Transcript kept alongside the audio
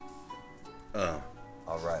Uh,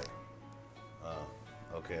 All right.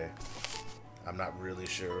 okay. I'm not really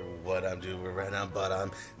sure what I'm doing right now, but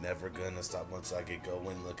I'm never gonna stop once I get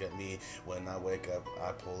going. Look at me. When I wake up,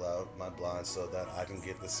 I pull out my blinds so that I can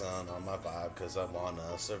get the sun on my vibe, cause I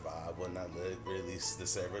wanna survive. When I release the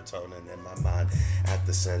serotonin in my mind, at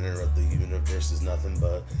the center of the universe is nothing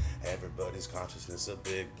but everybody's consciousness, a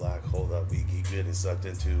big black hole that we keep getting sucked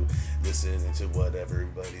into. Listening to what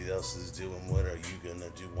everybody else is doing. What are you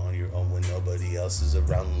gonna do on your own when nobody else is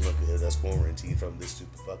around? And look at us quarantined from this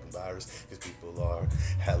stupid fucking virus, cause people are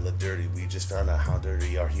hella dirty. We just found out how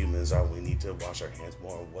dirty our humans are. We need to wash our hands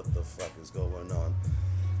more. What the fuck is going on?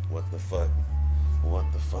 What the fuck?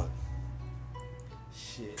 What the fuck?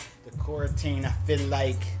 Shit, the quarantine, I feel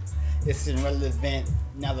like it's irrelevant.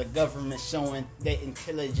 Now the government showing their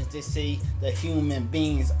intelligence. They say the human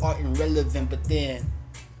beings are irrelevant, but then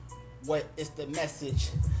what is the message?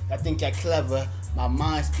 I think I'm clever. My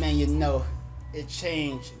mind span, you know, it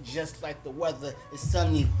changed just like the weather. It's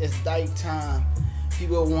sunny, it's nighttime.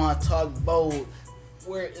 People want to talk bold.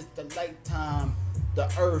 Where is the light time? The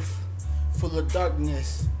earth full of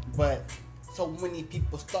darkness, but so many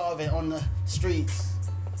people starving on the streets.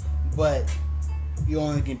 But you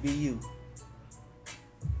only can be you.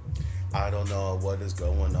 I don't know what is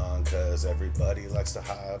going on, cause everybody likes to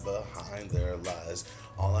hide behind their lies.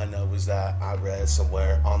 All I know is that I read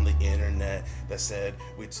somewhere on the internet that said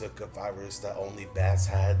we took a virus that only bats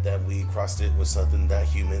had, that we crossed it with something that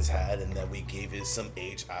humans had, and that we gave it some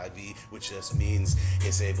HIV, which just means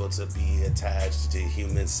it's able to be attached to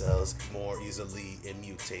human cells more easily and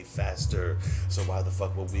mutate faster. So why the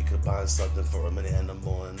fuck would we combine something from an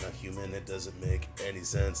animal and a human? It doesn't make any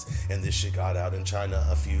sense. And this shit got out in China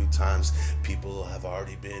a few times. People have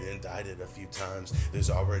already been indicted a few times.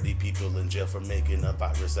 There's already people in jail for making a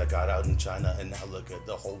virus that got out in China, and now look at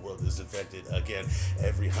the whole world is infected again.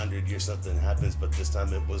 Every 100 years something happens, but this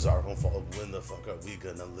time it was our own fault. When the fuck are we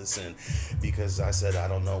gonna listen? Because I said I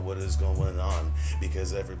don't know what is going on,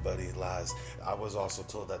 because everybody lies. I was also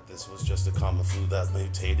told that this was just a common flu that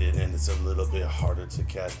mutated, and it's a little bit harder to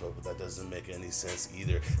catch, but that doesn't make any sense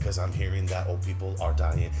either, because I'm hearing that old people are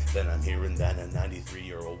dying, then I'm hearing that a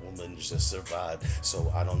 93-year-old woman just survived.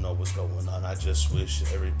 So I don't know what's going on. I just wish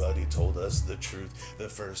everybody told us the truth the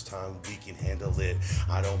first time we can handle it.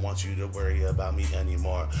 I don't want you to worry about me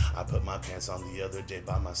anymore. I put my pants on the other day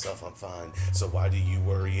by myself, I'm fine. So why do you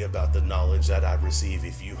worry about the knowledge that I receive?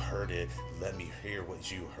 If you heard it, let me hear what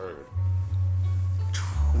you heard.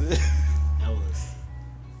 That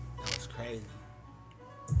was crazy.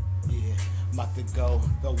 Yeah, I'm about to go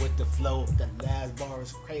with the flow. The last bar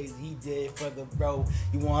was crazy. He did it for the bro.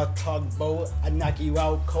 You wanna talk bold? I knock you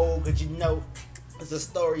out cold, cause you know it's a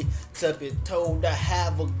story to be told. I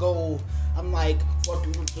have a goal. I'm like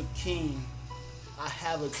fucking with the king. I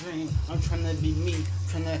have a dream. I'm trying to be me,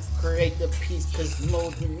 trying to create the peace, cause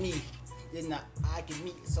more than me. Then I can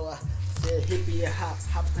meet, so I said hippie and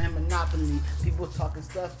hop playing Monopoly. People talking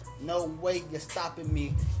stuff, no way you're stopping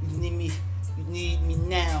me. You need me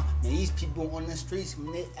now. Man, these people on the streets,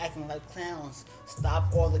 man, they acting like clowns.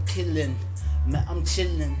 Stop all the killing. Man, I'm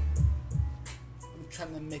chilling. I'm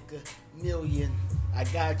trying to make $1 million. I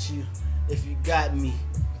got you if you got me.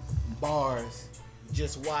 Bars,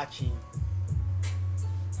 just watching.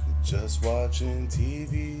 Just watching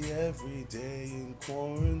TV every day in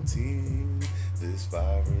quarantine. This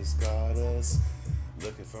virus got us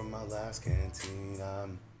looking for my last canteen.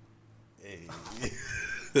 Hey.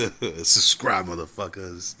 Subscribe,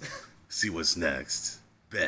 motherfuckers. See what's next.